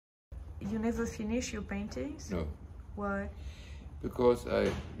you never finish your paintings? No. Why? Because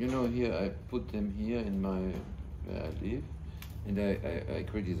here I put them here in where I live, and I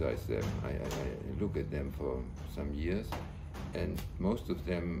criticize them. I look at them for some years, and most of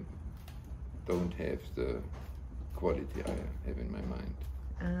them don't have the quality I have in my mind.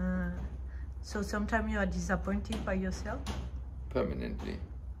 So sometimes you are disappointed by yourself? Permanently.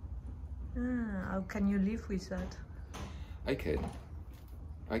 How can you live with that? I can.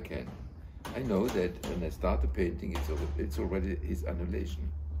 I know that when I start a painting, it's already his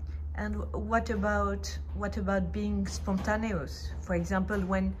annihilation. And what about being spontaneous? For example,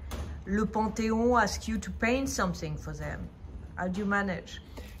 when Le Panthéon asks you to paint something for them, how do you manage?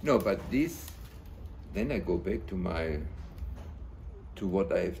 No, but then I go back to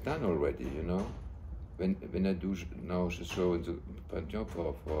what I have done already. When I do now a show in the Panthéon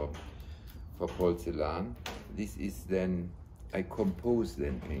for porcelain, this is then I compose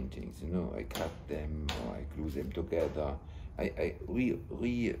then paintings. I cut them or I glue them together. I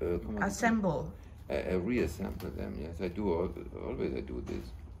assemble. I reassemble them. Yes, I do. Always I do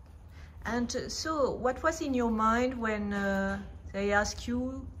this. And so, what was in your mind when they asked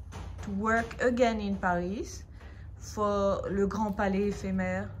you to work again in Paris for Le Grand Palais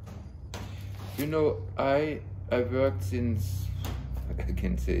Éphémère? I worked since, I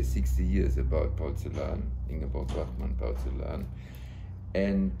can say, 60 years about porcelain, Ingeborg Bachmann porcelain,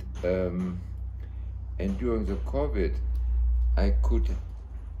 and during the COVID, I could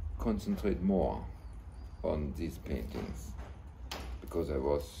concentrate more on these paintings because I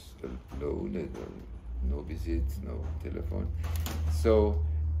was alone, no visits, no telephone. So,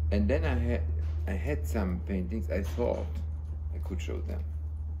 and then I had some paintings I thought I could show them.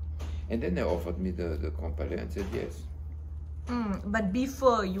 And then they offered me the Grand Palais and said yes. But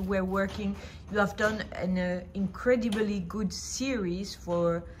before you were working, you have done an incredibly good series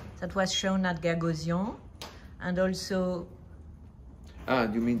that was shown at Gagosian, and also.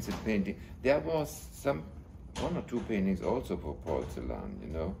 You mean the painting? There was one or two paintings also for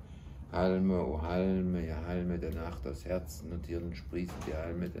porcelain, Halme, oh Halme, ja Halme der Nacht, aus Herzen und Hirn sprießen die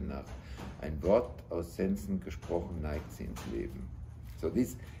Halme der Nacht. Ein Wort aus Sensen gesprochen neigt sie ins Leben. So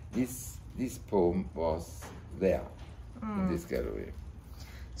this poem was there in this gallery.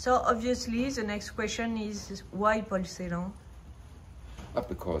 So obviously the next question is, why Paul Celan?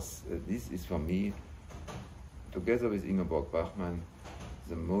 Because this is for me, together with Ingeborg Bachmann,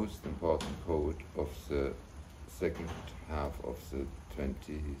 the most important poet of the second half of the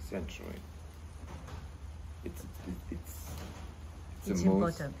 20th century. It's the most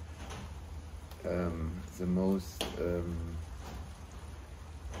important.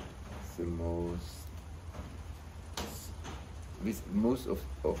 With most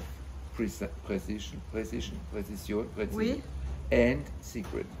of precision, Oui. and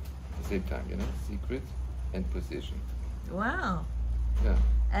secret at the same time, secret and precision. Wow. Yeah.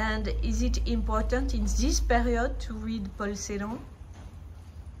 And is it important in this period to read Paul Celan?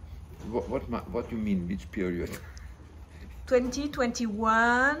 What do you mean? Which period?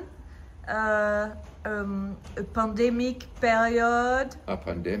 2021, a pandemic period. A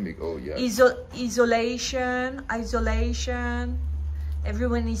pandemic, oh yeah. Isolation.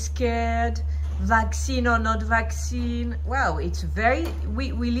 Everyone is scared. Vaccine or not vaccine. Wow, it's very.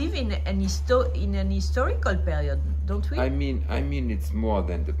 We live in an historical period, don't we? I mean, it's more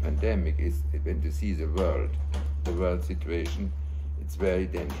than the pandemic. It's when you see the world situation. It's very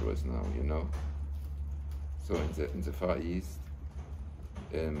dangerous now, So in the Far East,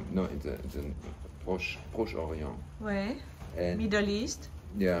 no, in the Proche-Orient. Ouais. And Middle East.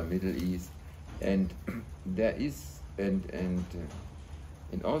 Yeah, Middle East, and there is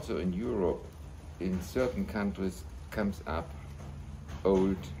and also in Europe, in certain countries comes up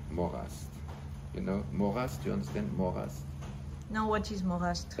old morast. Morast. Do you understand morast? No, what is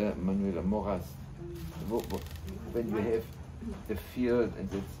morast? Manuela, morast. When you have the field and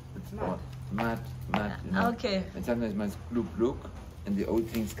it's mud. Okay. And sometimes it's look, and the old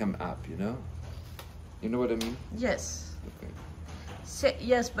things come up. You know what I mean? Yes. Okay.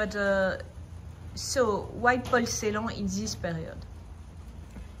 Yes, but so why Paul Celan in this period?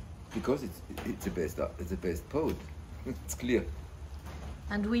 Because it's the best poet. It's clear.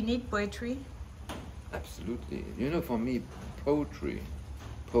 And we need poetry. Absolutely. For me, poetry,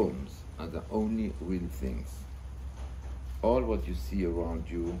 poems are the only real things. All what you see around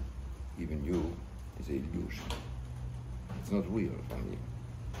you, even you, is an illusion. It's not real for me.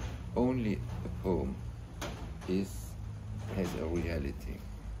 Only a poem has a reality.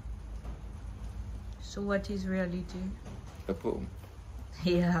 So what is reality? A poem.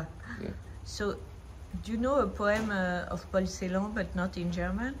 Yeah. Yeah. So Do you know a poem of Paul Celan, but not in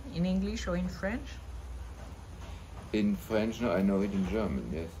German, in English or in French? In French, no, I know it in German,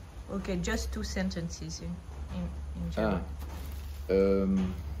 yes. Okay, just 2 sentences in German.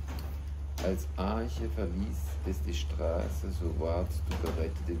 Als Arche verließ es die Straße, so wardst du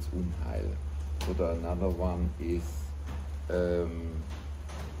gerettet ins Unheil. Oder another one is,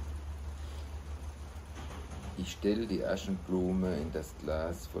 ich stell die Aschenblume in das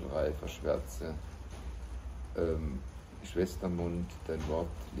Glas voll reifer Schwärze. Schwestermund, dein Wort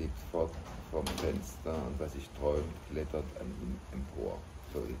lebt fort vom Fenster und was ich träumt, klettert an ihm empor.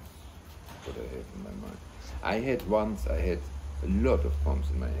 So it's what I have in my mind. I had a lot of poems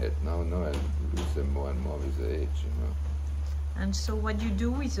in my head. Now I lose them more and more with the age, you know. And so what do you do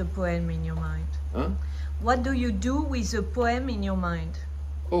with a poem in your mind? Huh? What do you do with a poem in your mind?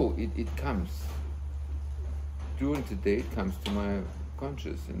 Oh, it comes. During the day it comes to my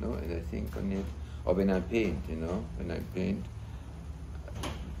conscious, you know, and I think on it. Or when I paint, you know, when I paint,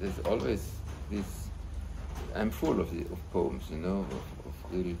 there's always this, I'm full of poems, you know, of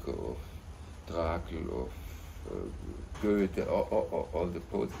Rilke, of Drakel, of Goethe, all the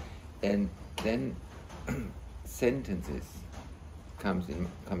poets, and then sentences comes in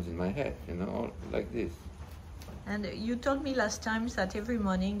my head, you know, all like this. And you told me last time that every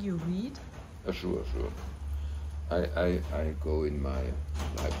morning you read? Sure. I go in my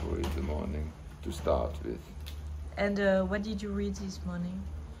library in the morning to start with. And what did you read this morning?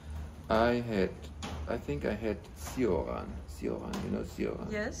 I think I had Cioran. Cioran, you know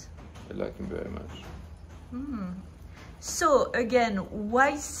Cioran? Yes. I like him very much. So again,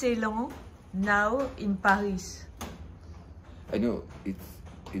 why Celan now in Paris? I know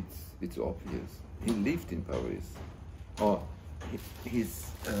it's obvious. He lived in Paris. Or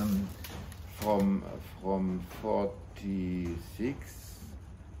he's from 46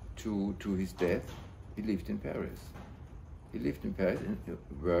 to his death, he lived in Paris. He lived in Paris and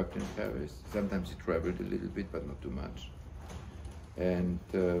worked in Paris. Sometimes he traveled a little bit, but not too much. And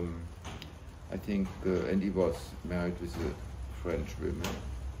I think, and he was married with a French woman,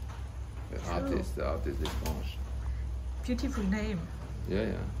 the artist Lestrange. Beautiful name.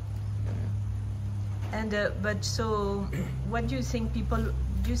 Yeah. And but so, what do you think people?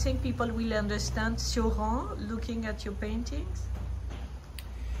 Do you think people will understand Cioran looking at your paintings?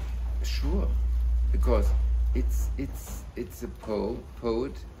 Sure, because it's a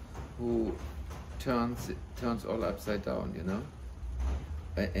poet who turns all upside down, you know,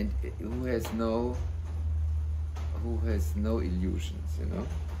 and who has no illusions, you know.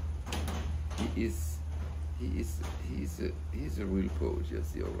 He is a real poet,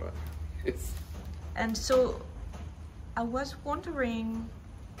 yes, you're right. Yes. And so, I was wondering,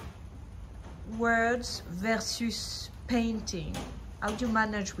 words versus painting. How do you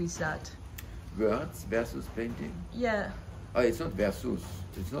manage with that? Words versus painting? Yeah. Oh, it's not versus.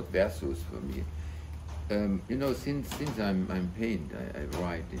 It's not versus for me. You know, since I'm paint, I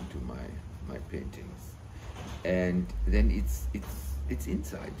write into my paintings, and then it's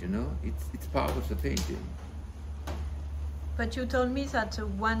inside. You know, it's part of the painting. But you told me that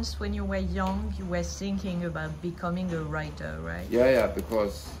once when you were young, you were thinking about becoming a writer, right? Yeah,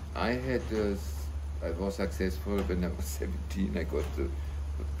 because I was successful when I was 17. I got the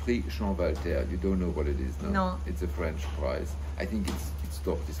Prix Jean Walter. You don't know what it is, no? No. It's a French prize. I think it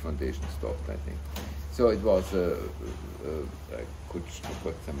stopped. This foundation stopped, I think. So it was I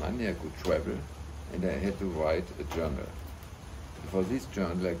got some money. I could travel, and I had to write a journal. For this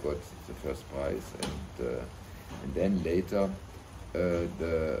journal, I got the first prize, and then later the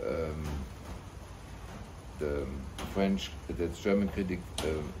German critic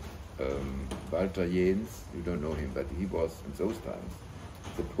Walter Jens, you don't know him, but he was in those times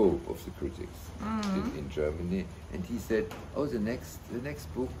the Pope of the critics in Germany, and he said, "Oh, the next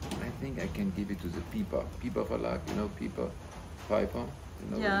book, I think I can give it to the Piper Verlag, you know, Piper, you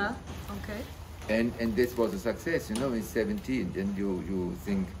know." Yeah. Okay. And this was a success, you know. In 17, then you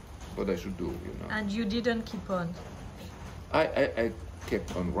think what I should do, you know. And you didn't keep on? I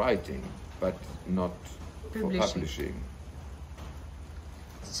kept on writing, but not for publishing.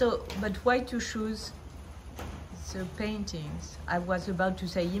 So, but why to choose the paintings? I was about to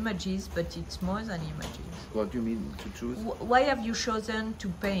say images, but it's more than images. What do you mean to choose? Why have you chosen to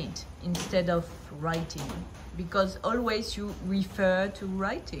paint instead of writing? Because always you refer to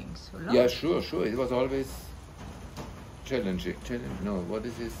writings a lot. Yeah, sure. It was always challenging. No, what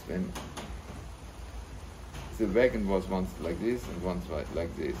is this? When the wagon was once like this and once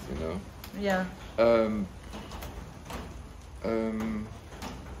like this, you know? Yeah.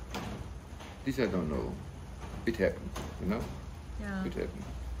 This I don't know. It happened, you know? Yeah. It happened.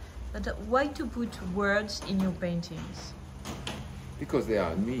 But why to put words in your paintings? Because they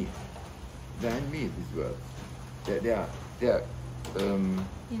are in me. They are in me, these words. They are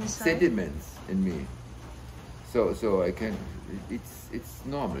Inside? sediments in me. So I can. It's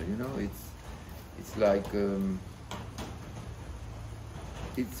normal, you know. It's like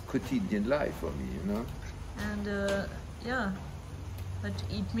it's quotidian life for me, you know. And yeah, but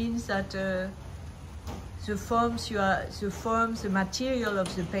it means that the forms the material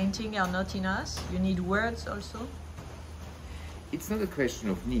of the painting are not in us. You need words also. It's not a question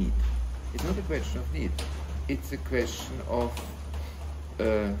of need. It's not a question of need. It's a question of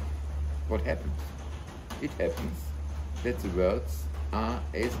what happens. It happens that the words are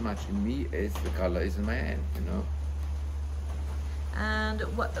as much in me as the color is in my hand, you know. And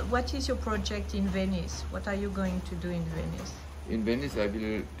what is your project in Venice? What are you going to do in Venice? In Venice I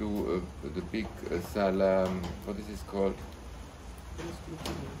will do the big sala, what is this called?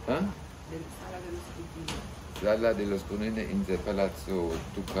 Huh? Sala dello Scrutino in the Palazzo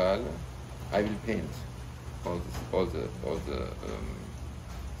Ducale. I will paint all the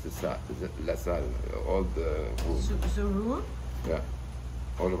la salle, all the room. The room? Yeah,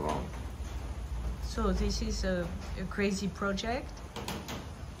 all around. So this is a crazy project?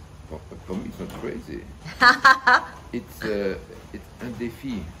 For me, it's not crazy. It's un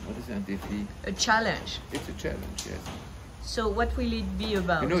défi. What is un défi? A challenge. It's a challenge, yes. So what will it be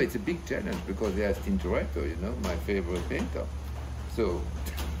about? You know, it's a big challenge because there's Tintoretto, you know, my favorite painter. So.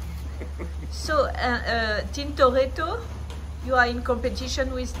 So Tintoretto, you are in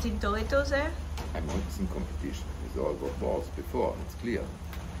competition with Tintoretto there? I'm always in competition with all what was before, it's clear.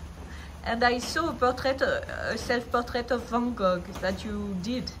 And I saw a self-portrait of Van Gogh that you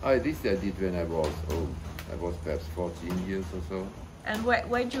did. This I did when I was old. I was perhaps 14 years or so. And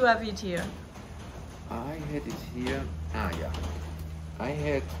why do you have it here? I had it here. Yeah. I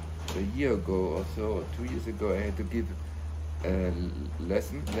had a year ago or so, or 2 years ago, I had to give a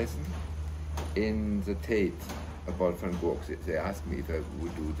lesson in the Tate about Van Gogh. They asked me if I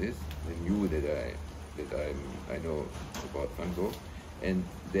would do this. They knew that I know about Van Gogh, and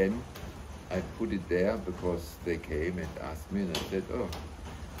then I put it there because they came and asked me, and I said, oh,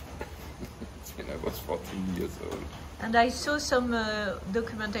 when I was 14 years old. And I saw some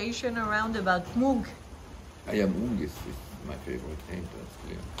documentation around about Munch. Munch is my favorite painter, it's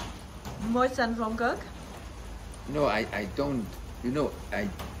clear. More than Van Gogh? No, I don't. You know, I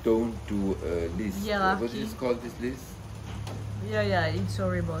don't do a list. Hierarchy. What is it called, this list? Yeah, it's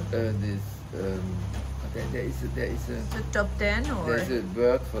horrible. There is a the top 10 or? There's a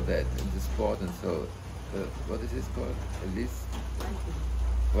word for that in the sport, and so what is this called? A list?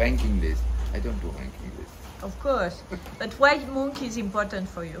 Ranking list. I don't do ranking lists. Of course. But why Munch is important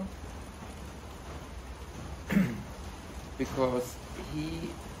for you? Because he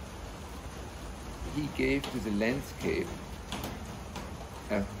gave to the landscape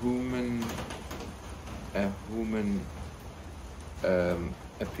a human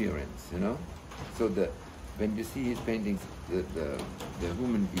appearance, you know. So when you see his paintings, the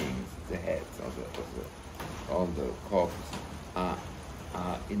human beings, the heads, all the corpses are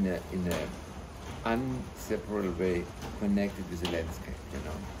in a inseparable way connected with the landscape, you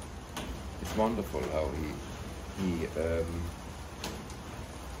know. It's wonderful how he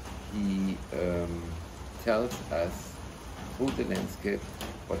tells us through the landscape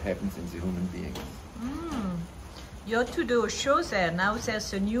what happens in the human beings. You ought to do a show there. Now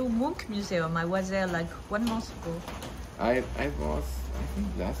there's a new Munch museum. I was there like 1 month ago. I was, I think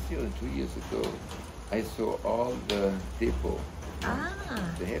last year or 2 years ago, I saw all the depot.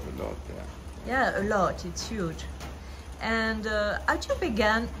 They have a lot there. Yeah, a lot. It's huge. And how you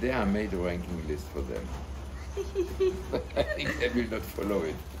began? They are made a ranking list for them. I think they will not follow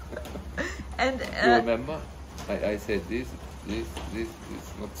it. And you remember? I said this is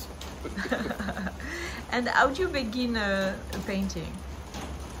not so good. And how do you begin a painting?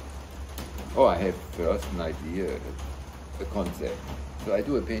 Oh, I have first an idea, a concept. So I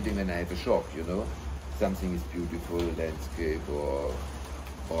do a painting when I have a shock, you know. Something is beautiful, landscape, or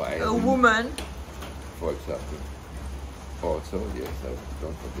I a woman, for example. Also, yes,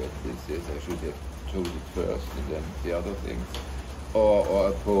 don't forget this. Yes, I should have told it first, and then the other things. Or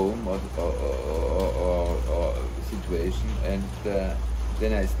a poem, or a situation, and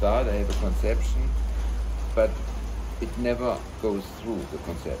then I start. I have a conception, but it never goes through the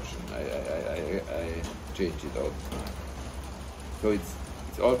conception. I change it all the time. So it's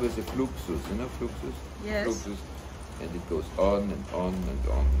always a fluxus, you know, fluxus. Yes. Fluxus, and it goes on and on and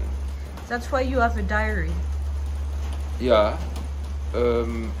on. That's why you have a diary. Yeah.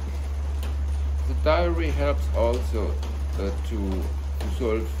 The diary helps also to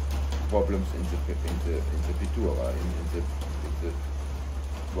solve problems in the pittura, in the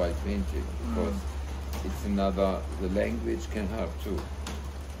white painting, because it's another, the language can help too.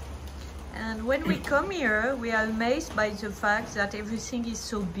 And when we come here, we are amazed by the fact that everything is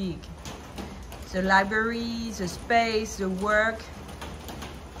so big. The library, the space, the work.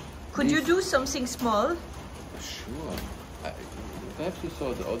 Could you do something small? Sure. Perhaps you saw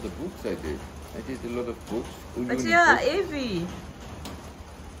all the books I did. I did a lot of books. But they are heavy.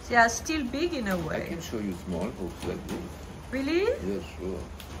 They are still big in a way. I can show you small books like this. Really? Yeah, sure.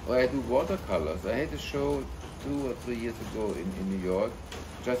 Or I do watercolors. I had a show 2 or 3 years ago in New York,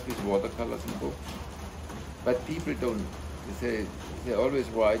 just with watercolors and books. But people don't, they always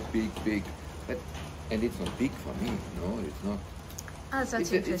write big, but, and it's not big for me, no, it's not. Ah,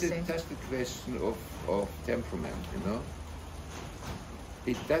 that's interesting. It's just a question of temperament, you know.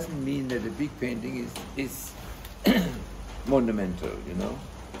 It doesn't mean that a big painting is monumental, you know.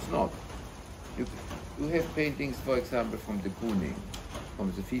 It's not. You have paintings, for example, from de Kooning,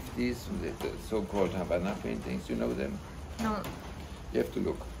 from the 50s, from the so-called Havana paintings. You know them? No. You have to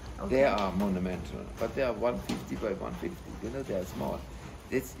look. Okay. They are monumental, but they are 150 by 150. You know, they are small.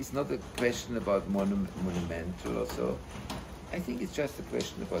 It's not a question about monumental or so. I think it's just a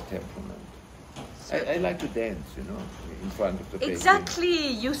question about temperament. I like to dance, you know, in front of the painting. Exactly.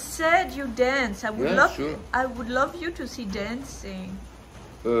 You said you dance. I would sure. I would love you to see dancing.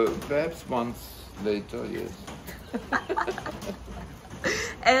 Perhaps once later, yes.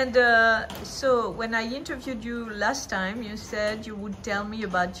 And so when I interviewed you last time, you said you would tell me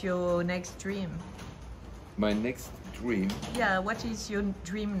about your next dream. My next dream? Yeah, what is your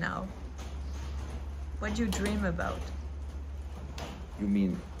dream now? What do you dream about? You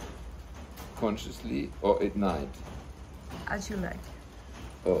mean consciously or at night? As you like.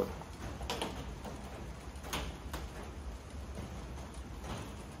 Oh.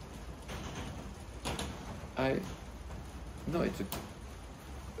 No, it's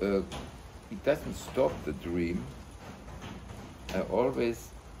it doesn't stop the dream. I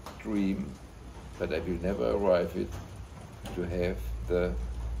always dream, but I will never arrive it to have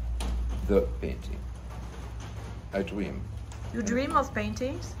the painting. I dream. You dream of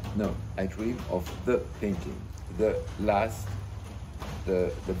paintings? No, I dream of the painting, the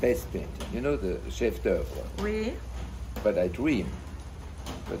best painting. You know, the chef d'oeuvre. Oui. But I dream,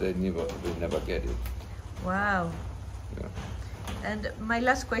 but I will never get it. Wow. Yeah. And my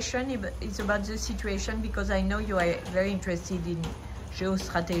last question is about the situation, because I know you are very interested in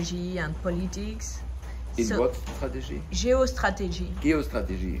geostrategy and politics. In what strategy? Geostrategy.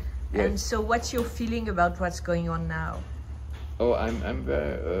 Geostrategy. Yes. And so what's your feeling about what's going on now? Oh, I'm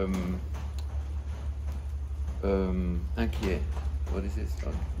very inquiet. What is this?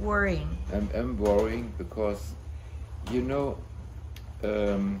 Worrying. I'm worrying because, you know,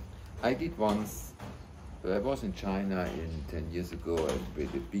 I did once. I was in China 10 years ago. I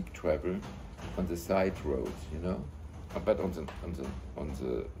made a big travel on the side roads, you know, but on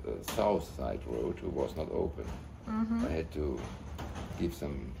the south side road, it was not open. Mm-hmm. I had to give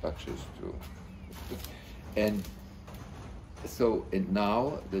some bucks to, and so, and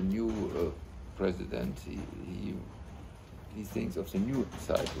now the new president, he thinks of the new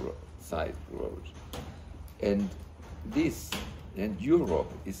side road, and this. And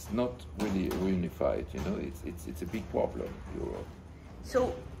Europe is not really unified, you know, it's a big problem, Europe.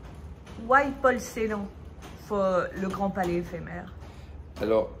 So, why Paul Celan for Le Grand Palais éphémère?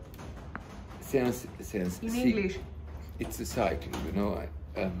 Alors, in English. It's a cycle, you know.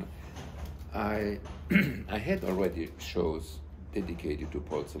 I had already shows dedicated to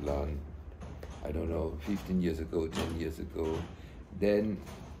Paul Celan, I don't know, 15 years ago, 10 years ago. Then,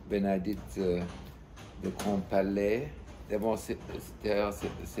 when I did the Grand Palais, there are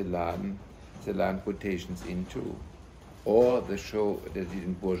Celan quotations in too. Or the show that did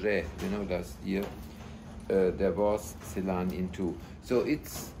in Bourget, you know, last year, there was Celan in too. So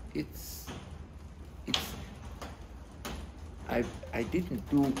I didn't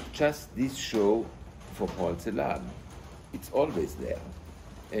do just this show for Paul Celan. It's always there.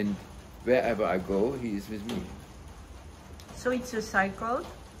 And wherever I go, he is with me. So it's a cycle?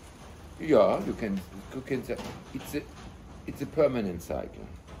 Yeah, you can say it's a permanent cycle.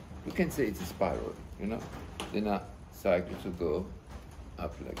 You can say it's a spiral, you know. Then a cycle to go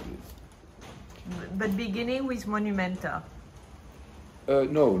up like this. But beginning with Monumenta.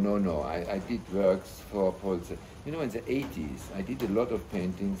 No. I did works for Paul Celan. You know, in the 80s, I did a lot of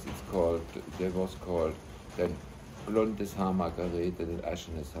paintings. There was called then Blondes Haar Margarete, then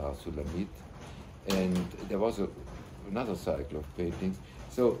Aschenes Haar Sulamit. And there was another cycle of paintings.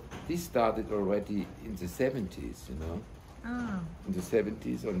 So this started already in the 70s, you know. In the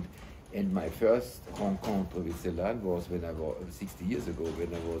 70s, and And my first rencontre with Celan was when I was 60 years ago,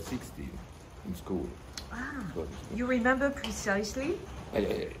 when I was 16 in school. Ah, you remember precisely?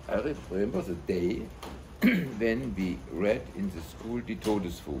 I remember the day when we read in the school Die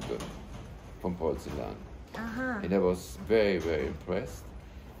Todesfuge from Paul Celan. And I was very, very impressed.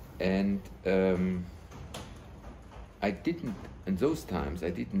 And I didn't, in those times, I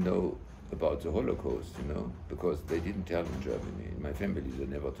didn't know about the Holocaust, you know, because they didn't tell in Germany. In my family, they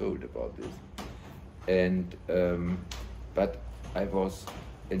never told about this. And, but I was,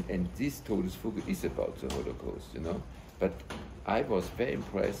 and this Todesfuge is about the Holocaust, you know, but I was very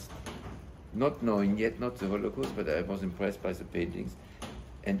impressed, not knowing yet, not the Holocaust, but I was impressed by the paintings.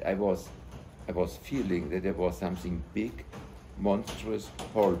 And I was feeling that there was something big, monstrous,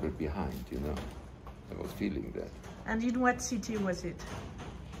 horrible behind, you know. I was feeling that. And in what city was it?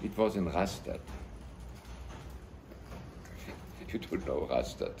 It was in Rastatt. You don't know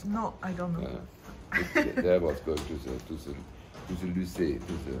Rastatt? No, I don't know. There I was going to the lycée,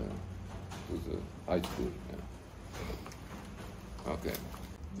 to the high school. Yeah. Okay.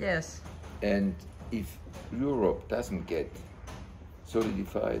 Yes. And if Europe doesn't get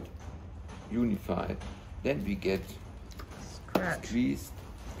solidified, unified, then we get squeezed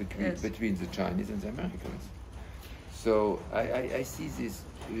between the Chinese and the Americans. So I see this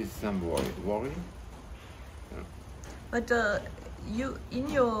with some worry. Yeah. But you, in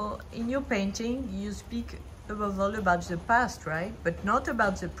your painting, you speak above all about the past, right? But not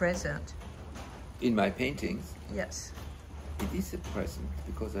about the present. In my paintings? Yes. It is the present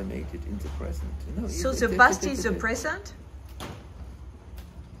because I made it in the present. You know, so the past is the present?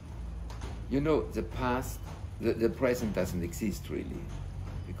 You know, the past, the present doesn't exist really,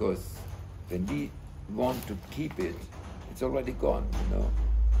 because when we want to keep it, it's already gone, you know.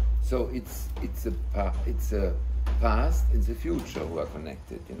 So it's a past and the future who are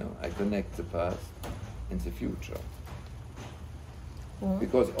connected, you know. I connect the past and the future.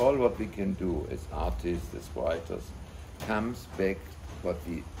 Because all what we can do as artists, as writers, comes back what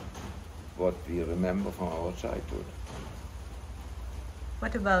we remember from our childhood.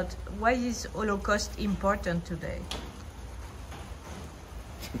 What about, why is Holocaust important today?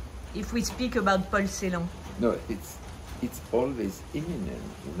 If we speak about Paul Celan. No, it's always imminent,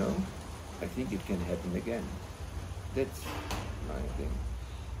 you know. I think it can happen again. That's my thing.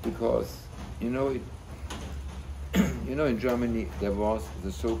 Because, you know, in Germany there was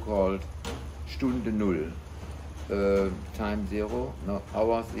the so-called Stunde Null, time zero, no,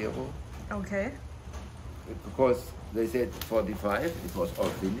 hour zero. Okay. Because they said 45, it was all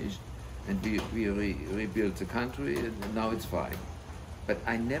finished, and we rebuilt the country, and now it's fine. But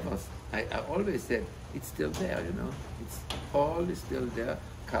I always said it's still there, you know. It's all is still there,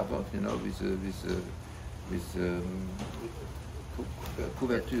 covered, you know, with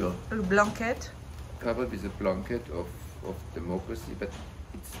couverture. A blanket. Covered with a blanket of democracy, but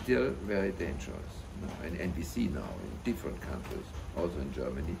it's still very dangerous. You know? And we see now in different countries, also in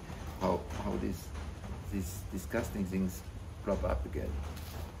Germany, how these disgusting things crop up again.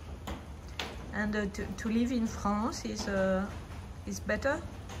 And to live in France is better?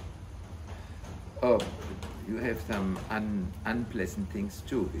 Oh, you have some unpleasant things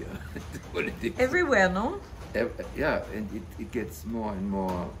too here. Politics. Everywhere, no? Yeah, and it gets more and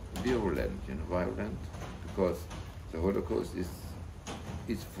more virulent, you know, violent, because the Holocaust is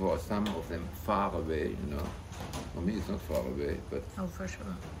for some of them far away, you know. For me, it's not far away, but oh, for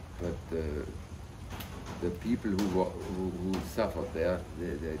sure. But the people who suffered there,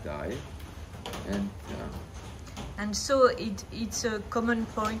 they die, and And so it's a common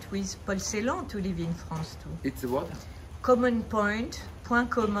point with Paul Celan to live in France too. It's a what? Common point, point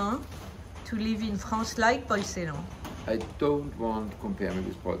commun, to live in France like Paul Celan. I don't want to compare me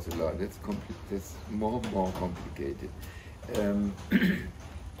with Paul Celan. That's more complicated.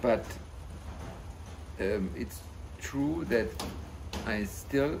 But it's true that I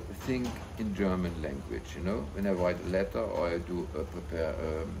still think in German language. You know, when I write a letter or I do prepare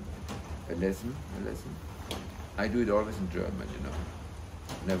a lesson, I do it always in German. You know,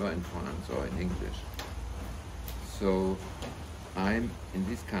 never in France or in English. So I'm in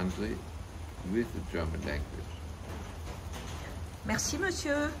this country with the German language. Merci,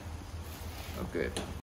 monsieur. Okay.